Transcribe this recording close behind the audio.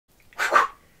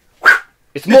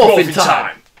It's morphin'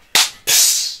 time!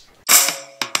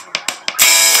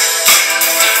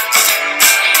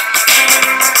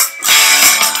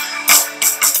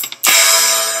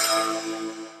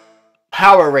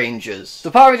 Power Rangers.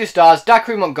 The Power Rangers stars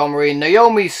Dacre Montgomery,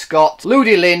 Naomi Scott,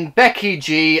 Ludi Lin, Becky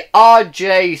G,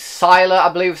 Cyler, I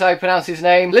believe is how you pronounce his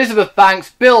name, Elizabeth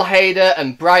Banks, Bill Hader,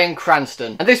 and Bryan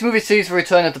Cranston. And this movie sees the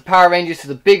return of the Power Rangers to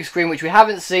the big screen, which we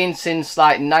haven't seen since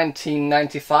like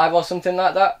 1995 or something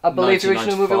like that, I believe the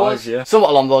original movie was. Yeah.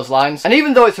 Somewhat along those lines. And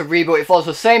even though it's a reboot, it follows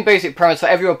the same basic premise that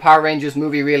every other Power Rangers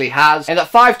movie really has, and that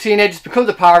 5 teenagers become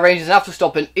the Power Rangers and have to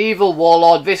stop an evil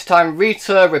warlord, this time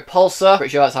Rita Repulsa.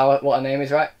 Pretty sure that's what her name is,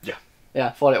 right? Yeah. Yeah, I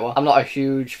thought it was. I'm not a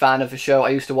huge fan of the show. I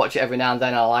used to watch it every now and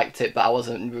then. I liked it, but I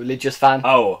wasn't a religious fan.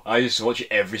 Oh, I used to watch it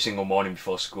every single morning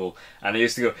before school, and I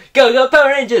used to go, go, go,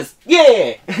 Power Rangers!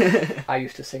 Yeah! I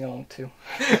used to sing along too.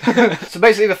 So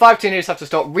basically, the 5 teenagers have to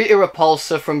stop Rita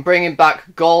Repulsa from bringing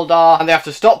back Goldar, and they have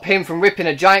to stop him from ripping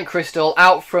a giant crystal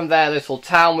out from their little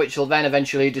town, which will then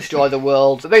eventually destroy the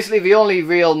world. But basically, the only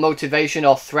real motivation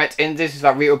or threat in this is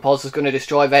that Rita Repulsa is going to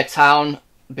destroy their town,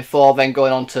 before then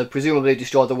going on to presumably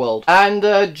destroy the world.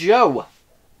 And Joe,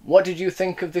 what did you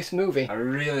think of this movie? I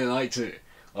really liked it.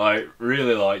 I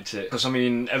really liked it. Because, I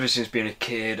mean, ever since being a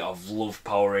kid, I've loved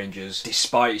Power Rangers.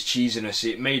 Despite its cheesiness,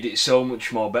 it made it so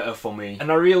much more better for me.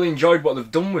 And I really enjoyed what they've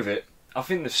done with it. I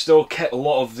think they've still kept a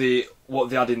lot of what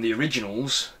they had in the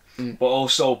originals, but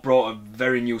also brought a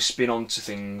very new spin onto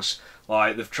things.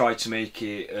 Like, they've tried to make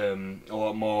it a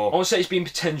lot more... I won't say it's being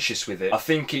pretentious with it. I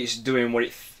think it's doing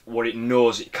what it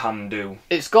knows it can do.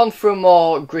 It's gone for a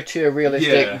more grittier,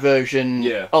 realistic version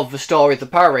of the story of the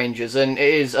Power Rangers, and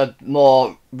it is a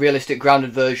more realistic,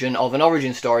 grounded version of an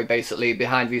origin story, basically,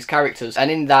 behind these characters.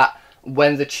 And in that,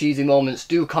 when the cheesy moments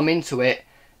do come into it,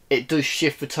 it does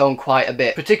shift the tone quite a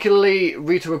bit. Particularly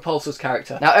Rita Repulsa's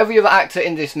character. Now, every other actor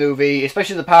in this movie,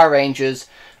 especially the Power Rangers,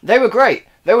 they were great.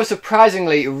 They were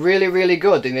surprisingly really, really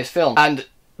good in this film. And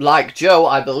like Joe,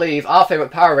 I believe, our favourite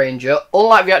Power Ranger,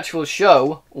 unlike the actual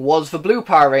show, was the Blue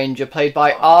Power Ranger, played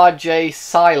by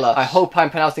Cyler. I hope I'm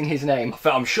pronouncing his name.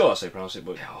 I'm sure I say pronounce it,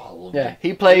 but I love him.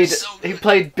 He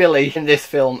played Billy in this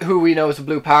film, who we know as the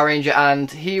Blue Power Ranger,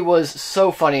 and he was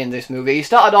so funny in this movie. He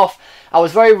started off, I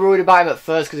was very worried about him at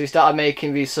first because he started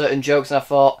making these certain jokes, and I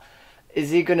thought, is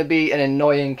he going to be an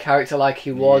annoying character like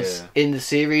he was in the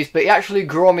series? But he actually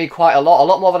grew on me quite a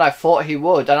lot more than I thought he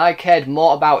would, and I cared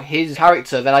more about his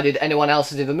character than I did anyone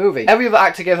else's in the movie. Every other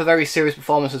actor gave a very serious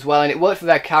performance as well, and it worked for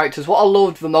their characters. What I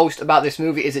loved the most about this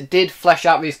movie is it did flesh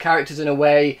out these characters in a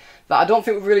way that I don't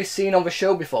think we've really seen on the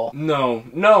show before. No,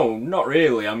 not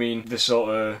really. I mean, they sort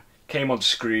of came on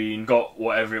screen, got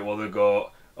whatever it was they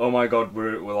got. Oh my god,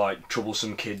 we're like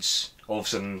troublesome kids. All of a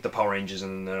sudden, the Power Rangers,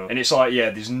 and it's like,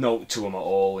 there's no to them at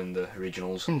all in the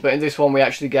originals. But in this one, we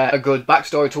actually get a good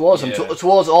backstory towards them,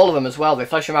 towards all of them as well. They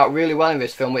flesh them out really well in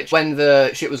this film, which, when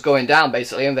the shit was going down,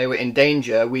 basically, and they were in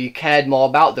danger, we cared more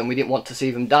about them. We didn't want to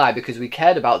see them die, because we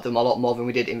cared about them a lot more than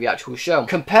we did in the actual show.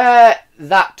 Compare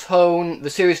that tone, the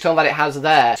serious tone that it has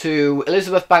there, to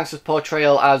Elizabeth Banks'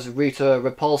 portrayal as Rita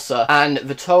Repulsa, and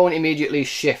the tone immediately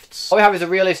shifts. What we have is a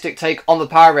realistic take on the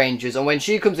Power Rangers, and when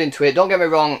she comes into it, don't get me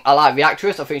wrong, I like the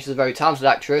actress, I think she's a very talented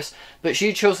actress, but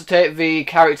she chose to take the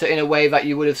character in a way that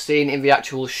you would have seen in the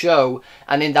actual show,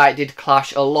 and in that it did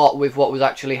clash a lot with what was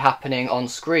actually happening on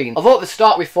screen. Although at the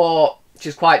start we thought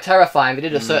she's quite terrifying, they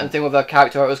did a certain thing with her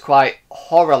character where it was quite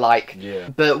horror-like,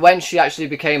 but when she actually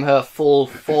became her full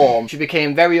form, she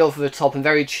became very over the top and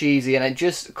very cheesy, and it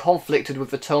just conflicted with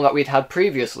the tone that we'd had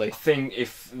previously. I think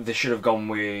if they should have gone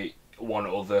with one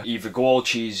or other, either go all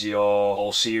cheesy or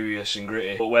all serious and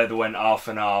gritty, but where they went half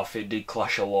and half, it did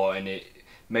clash a lot, and it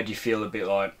made you feel a bit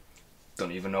like,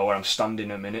 don't even know where I'm standing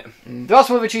a minute. There are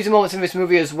some other cheesy moments in this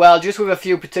movie as well, just with a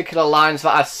few particular lines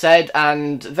that I said,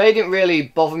 and they didn't really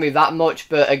bother me that much,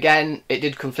 but again, it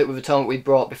did conflict with the tone that we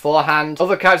brought beforehand.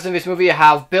 Other characters in this movie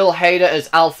have Bill Hader as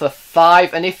Alpha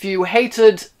 5, and if you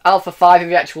hated Alpha 5 in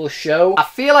the actual show, I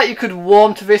feel like you could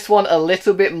warm to this one a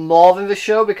little bit more than the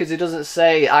show, because it doesn't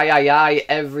say aye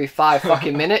every 5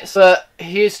 fucking minutes, but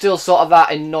he is still sort of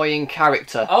that annoying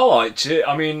character. I liked it.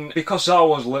 I mean, because I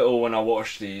was little when I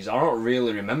watched these, I don't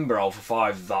really remember Alpha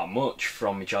 5 that much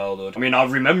from my childhood. I mean, I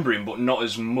remember him, but not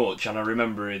as much, and I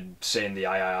remember him saying the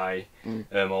aye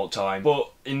all the time.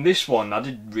 But in this one, I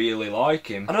did really like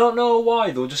him. I don't know why,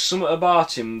 though, just something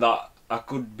about him that I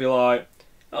could be like,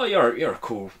 oh, you're a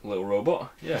cool little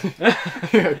robot. Yeah.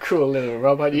 You're a cool little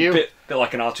robot, you. Bit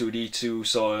like an R2-D2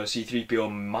 sort of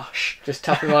C-3PO mash. Just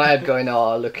tapping my head going,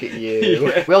 oh, look at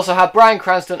you. We also have Bryan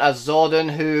Cranston as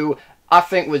Zordon, who I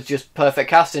think was just perfect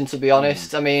casting, to be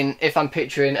honest. I mean, if I'm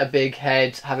picturing a big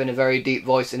head having a very deep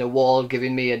voice in a wall,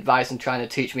 giving me advice and trying to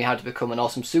teach me how to become an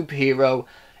awesome superhero,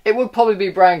 it would probably be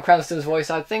Bryan Cranston's voice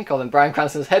I'd think of, and Bryan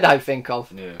Cranston's head I'd think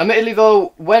of. Yeah. Admittedly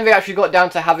though, when they actually got down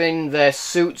to having their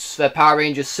suits, their Power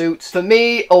Rangers suits, for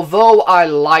me, although I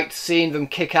liked seeing them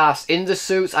kick ass in the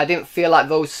suits, I didn't feel like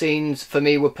those scenes for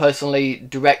me were personally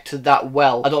directed that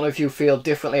well. I don't know if you feel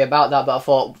differently about that, but I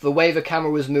thought the way the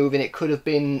camera was moving, it could have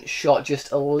been shot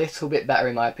just a little bit better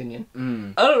in my opinion.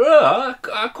 I don't know,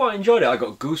 I quite enjoyed it. I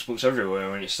got goosebumps everywhere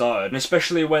when it started, and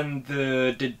especially when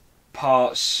they did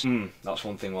parts. That's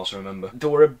one thing I also remember. There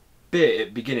were a bit at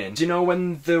the beginning. Do you know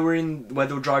when they were where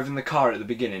they were driving the car at the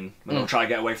beginning, when they were trying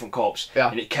to get away from cops,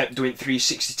 and it kept doing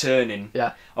 360 turning?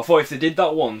 Yeah. I thought if they did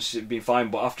that once, it'd be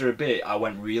fine, but after a bit, I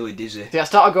went really dizzy. Yeah, I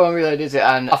started going really dizzy,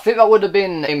 and I think that would have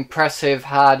been impressive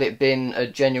had it been a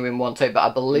genuine one take, but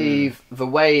I believe the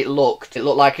way it looked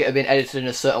like it had been edited in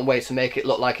a certain way to make it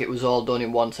look like it was all done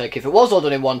in one take. If it was all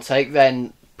done in one take,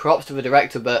 then props to the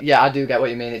director, but yeah, I do get what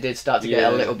you mean. It did start to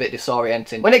get a little bit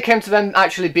disorienting. When it came to them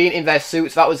actually being in their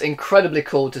suits, that was incredibly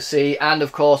cool to see, and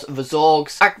of course, the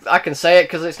Zorgs. I can say it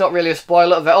because it's not really a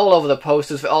spoiler. They're all over the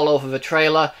posters, they're all over the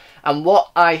trailer, and what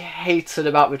I hated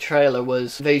about the trailer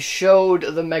was they showed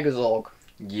the Megazorg.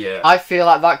 Yeah. I feel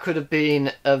like that could have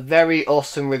been a very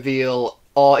awesome reveal,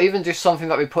 or even just something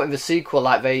that we put in the sequel,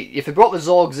 like if they brought the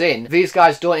Zorgs in, these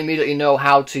guys don't immediately know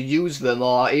how to use them,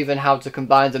 or even how to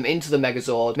combine them into the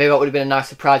Megazord. Maybe that would have been a nice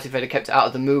surprise if they'd have kept it out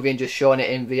of the movie and just shown it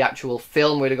in the actual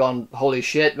film. We'd have gone, holy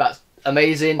shit, that's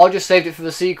amazing. Or just saved it for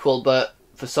the sequel, but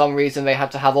for some reason they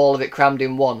had to have all of it crammed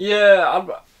in one. Yeah,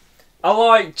 I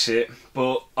liked it,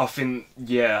 but I think,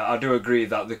 yeah, I do agree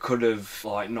that they could have,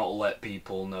 like, not let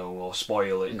people know or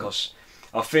spoil it, because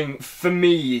I think, for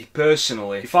me,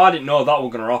 personally, if I didn't know that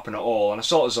was going to happen at all, and I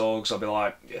saw the Zorgs, I'd be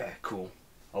like, yeah, cool,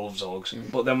 I love Zorgs.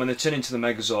 But then when they turn into the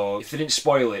Megazord, if they didn't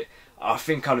spoil it, I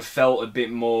think I'd have felt a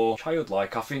bit more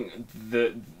childlike. I think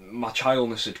that my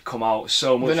childness had come out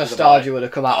so much. The nostalgia would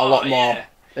have come out a lot more.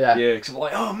 Yeah, because I'm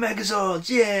like, oh, Megazords,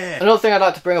 yeah! Another thing I'd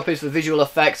like to bring up is the visual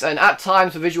effects, and at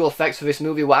times the visual effects for this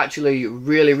movie were actually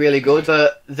really, really good,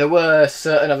 but there were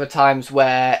certain other times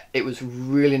where it was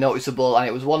really noticeable, and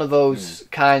it was one of those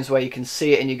kinds where you can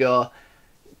see it and you go,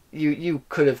 you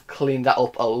could have cleaned that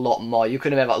up a lot more. You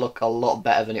could have made that look a lot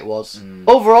better than it was.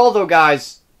 Overall, though,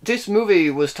 guys, this movie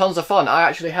was tons of fun. I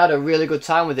actually had a really good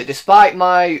time with it. Despite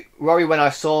my worry when I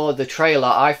saw the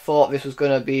trailer, I thought this was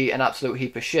going to be an absolute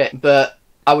heap of shit, but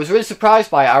I was really surprised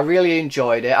by it. I really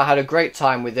enjoyed it. I had a great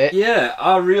time with it. Yeah,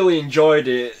 I really enjoyed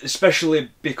it,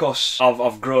 especially because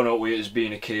I've grown up with it as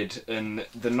being a kid, and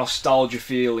the nostalgia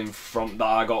feeling that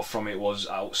I got from it was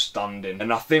outstanding.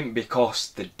 And I think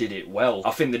because they did it well.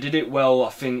 I think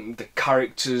the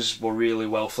characters were really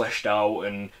well fleshed out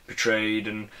and portrayed,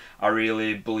 and I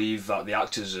really believe that the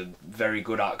actors are very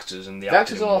good actors, and the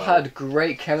actors all had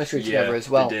great chemistry together as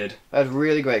well. They did. They had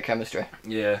really great chemistry.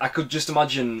 Yeah, I could just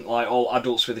imagine like all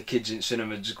adults with the kids in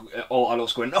cinema, all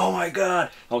adults going, "Oh my god!"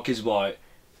 All kids were like,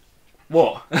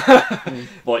 "What?"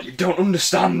 Like, you don't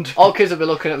understand. All kids will be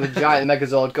looking at the giant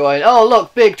Megazord going, "Oh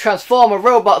look, big Transformer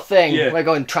robot thing." Yeah. We're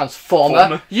going,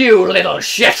 "Transformer? You little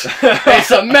shit! It's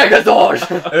a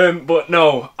Megazord!" But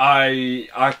no,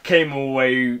 I came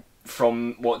away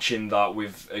from watching that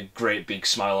with a great big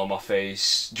smile on my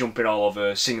face, jumping all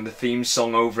over, singing the theme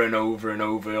song over and over and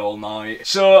over all night.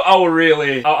 So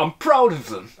I'm proud of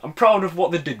them. I'm proud of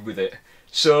what they did with it.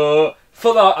 So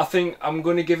for that, I think I'm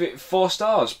going to give it 4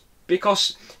 stars.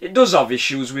 Because it does have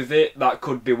issues with it that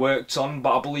could be worked on,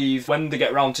 but I believe when they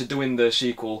get round to doing the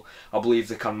sequel, I believe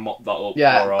they can mop that up.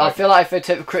 Yeah, right. I feel like if they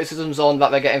take the criticisms on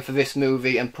that they're getting for this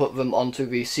movie and put them onto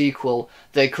the sequel,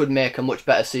 they could make a much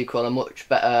better sequel, a much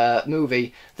better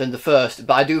movie than the first.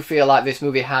 But I do feel like this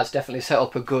movie has definitely set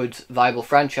up a good, viable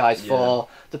franchise for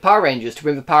the Power Rangers, to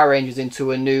bring the Power Rangers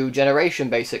into a new generation,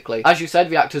 basically. As you said,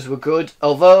 the actors were good,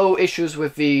 although issues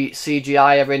with the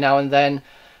CGI every now and then,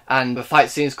 and the fight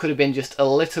scenes could have been just a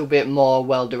little bit more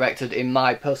well directed in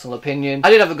my personal opinion. I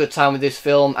did have a good time with this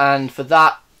film, and for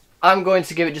that I'm going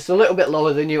to give it just a little bit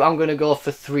lower than you. I'm going to go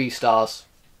for 3 stars.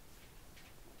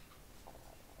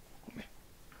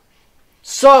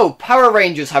 So, Power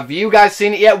Rangers, have you guys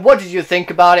seen it yet? What did you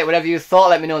think about it? Whatever you thought,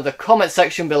 let me know in the comment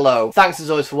section below. Thanks as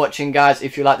always for watching, guys.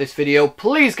 If you like this video,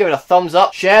 please give it a thumbs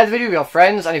up, share the video with your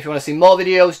friends, and if you want to see more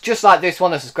videos just like this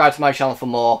one, then subscribe to my channel for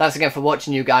more. Thanks again for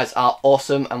watching. You guys are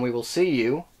awesome, and we will see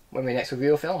you when we next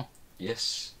review a film.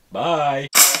 Yes. Bye.